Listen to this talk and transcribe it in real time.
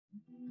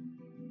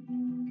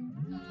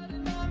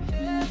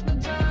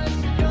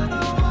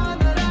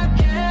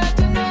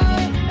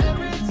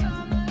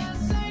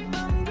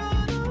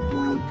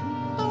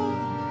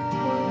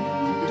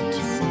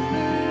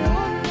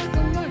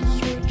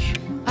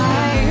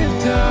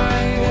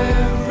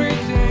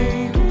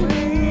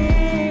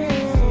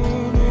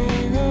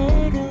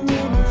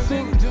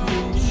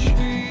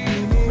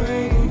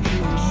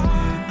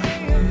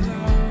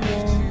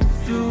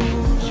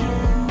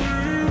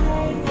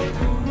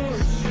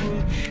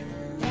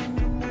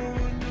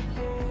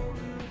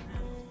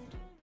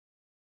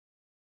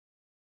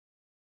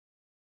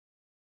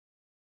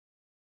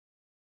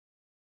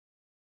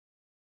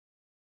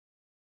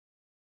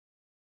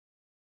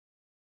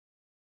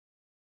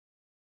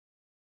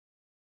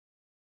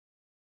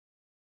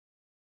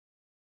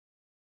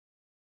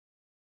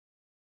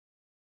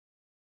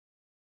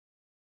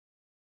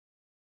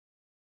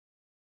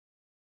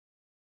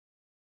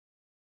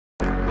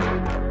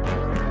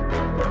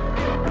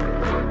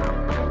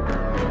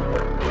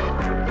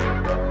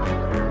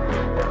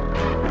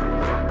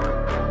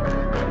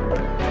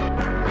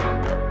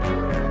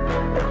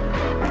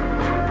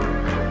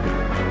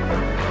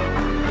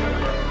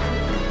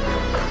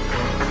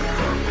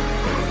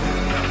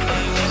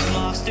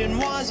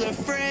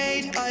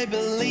Afraid, I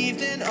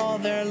believed in all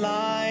their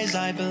lies.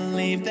 I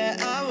believed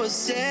that I was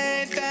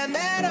safe and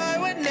that I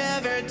would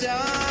never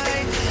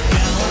die.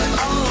 Now I'm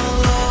all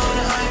alone,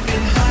 I've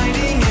been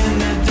hiding in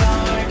the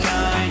dark.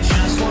 I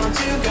just want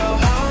to go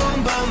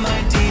home, but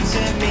my deeds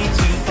have me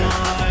too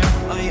far.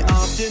 I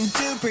often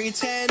do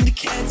pretend,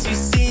 can't you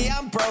see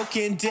I'm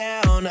broken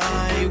down?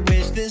 I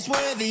wish this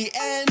were the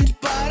end,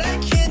 but I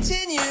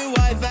continue,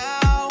 I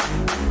vow.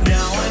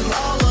 Now I'm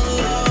all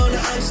alone,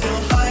 I'm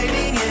still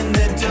hiding in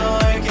the dark.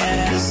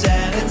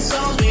 Sad and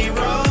souls we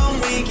roam,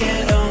 we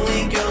can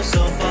only go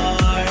so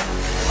far.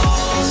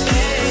 All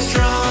stay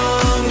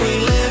strong, we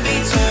live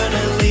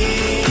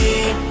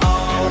eternally.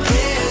 All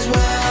is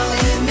well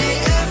in the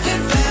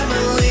Afton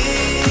family.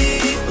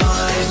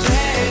 Lives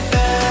they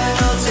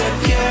fell to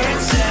pure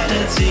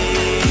insanity.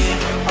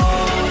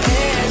 All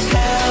is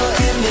hell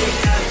in the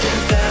Afton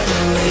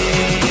family.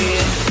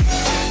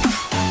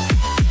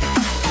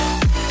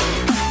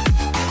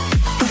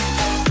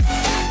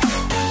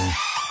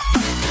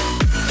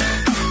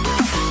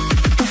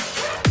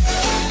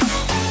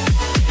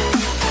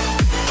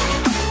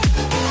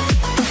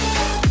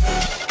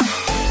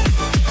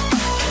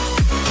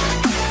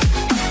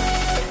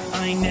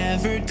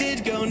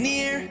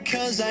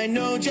 I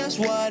know just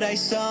what I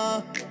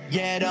saw.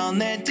 Yet on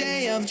that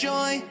day of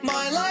joy,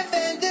 my life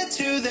ended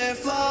to their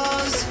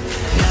flaws.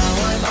 Now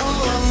I'm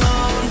all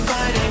alone,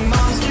 fighting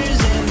monsters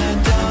in the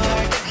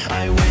dark.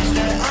 I wish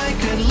that I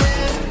could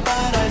live,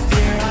 but I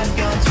fear I've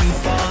gone too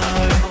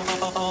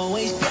far.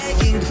 Always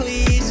begging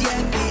please,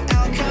 yet the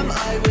outcome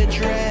I would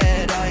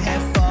dread. I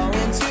have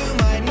fallen to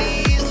my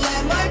knees,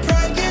 let my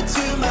pride get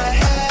to my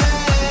head.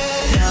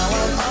 Now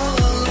I'm all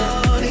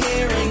alone,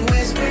 hearing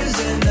whispers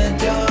in the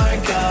dark.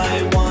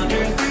 I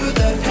wander through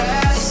the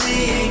past,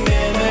 seeing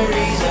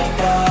memories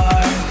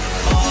afar.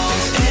 All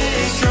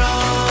stay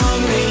strong,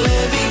 we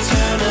live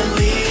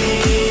eternally.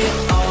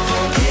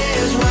 All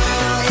is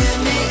well in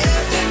the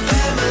Afton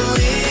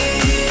family.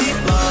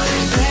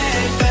 Lives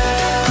they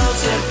fell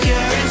to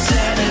pure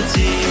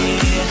insanity.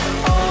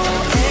 All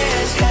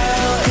is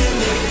hell in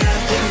the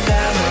Afton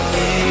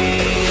family.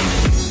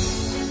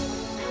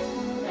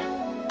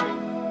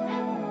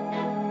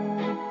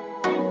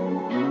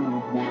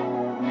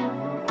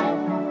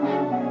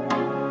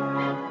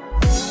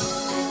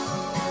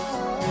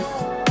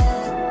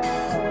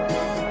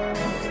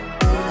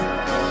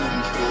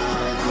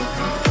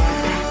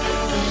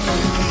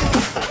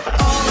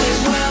 All is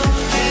well,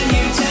 can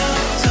you tell?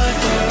 Time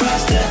for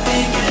us to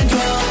think and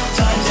dwell.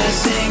 Time to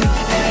sing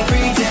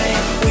every day.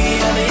 We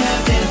are the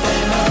Afton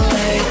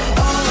family.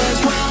 All is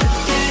well,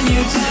 can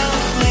you tell?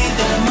 Lead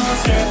the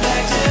monster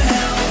back to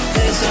hell.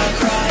 This our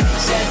cry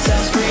sets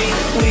us free.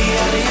 We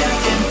are the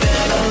Afton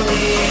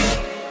family.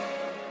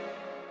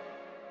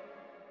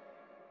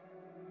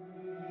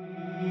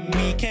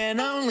 We can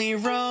only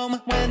roam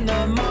when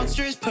the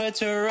monster's put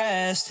to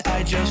rest.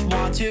 I just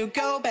want to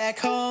go back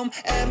home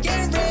and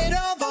get rid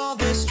of all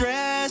the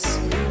stress.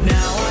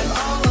 Now I'm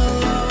all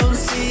alone,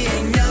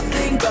 seeing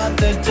nothing but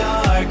the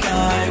dark.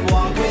 I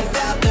walk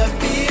without the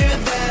fear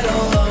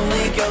that'll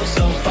only go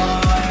so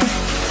far.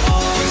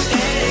 All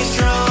stay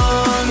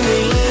strong, we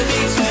live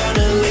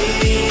eternally.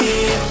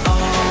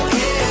 All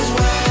is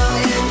well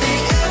in the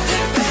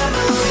Afton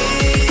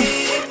family.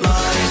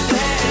 Lives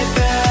they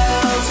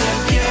fell to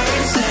pure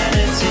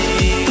insanity.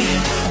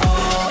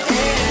 All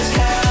is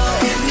hell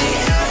in the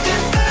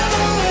Afton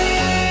family.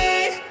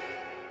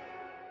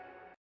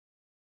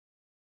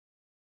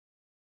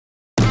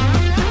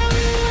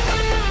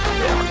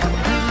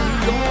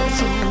 Go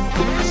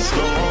to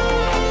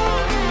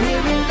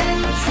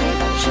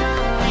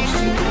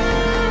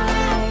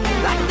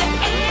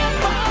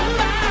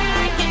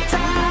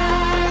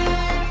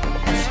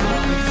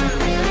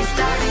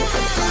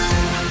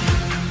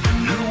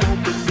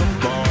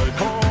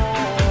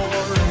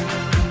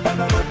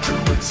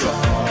want you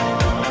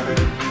inside.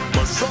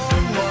 My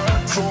song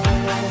lights on,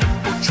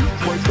 but you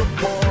play the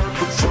part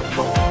for so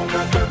long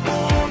that they're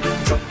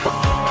longing to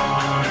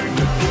find.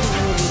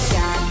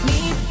 Got me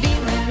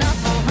feeling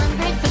awful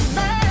hungry for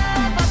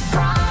love. I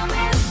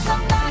promise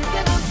I'm not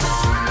gonna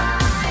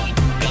fight.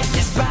 If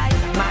despite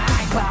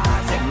my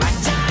claws and my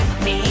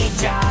tiny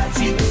jaws,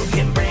 you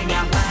can bring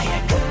out my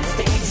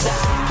acoustic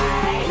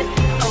side.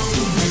 Oh,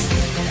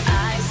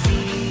 I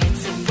see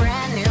it's a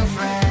brand new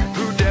friend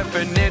Who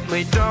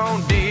definitely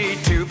don't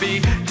need to be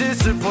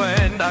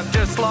disciplined. I've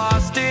just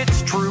lost,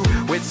 it's true,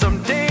 with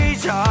some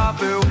deja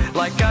vu.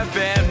 Like I've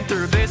been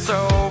through this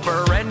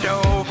over and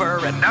over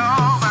and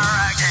over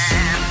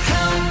again.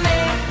 Come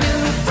make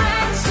new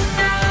friends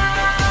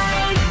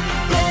tonight.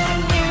 Then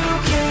you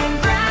can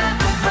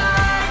grab a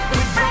bite.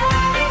 We're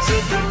ready to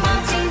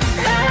promoting.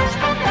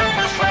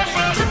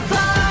 The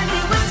party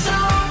was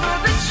over,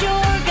 but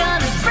you're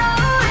gonna throw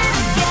it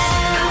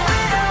again.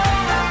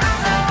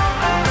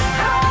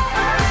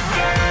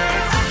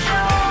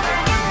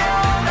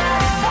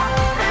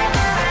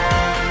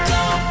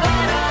 Don't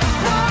let up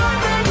more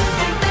than you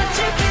think that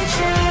you can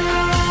chew.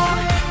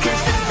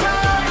 'Cause the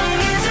party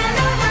isn't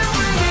over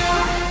with you.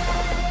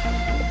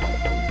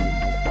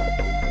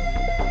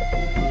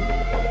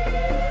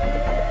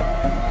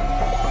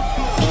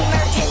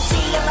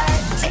 Emergency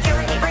alert,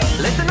 security breach.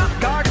 Listen up,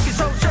 guard, if you're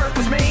so sure it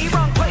was me.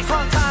 Wrong place,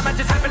 wrong time, I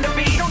just happened to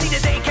be. Don't need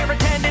a daycare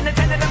attendant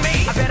to me.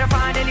 I better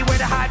find anywhere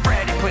to hide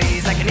Freddy,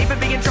 please. I can even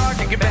be in charge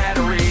of your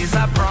batteries.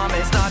 I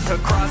promise not to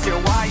cross your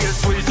wires.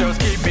 Please just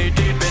keep me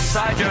deep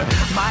inside you.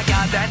 My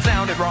God, that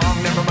sounded wrong.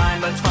 Never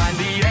mind, let's find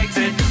the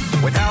exit.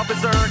 With how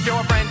berserk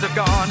your friends have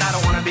gone, I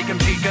don't want to become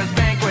Chica's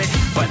banquet.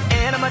 But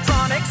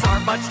animatronics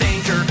aren't much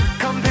danger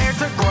compared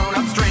to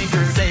grown-up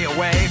strangers. Stay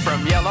away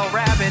from yellow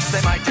rabbits,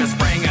 they might just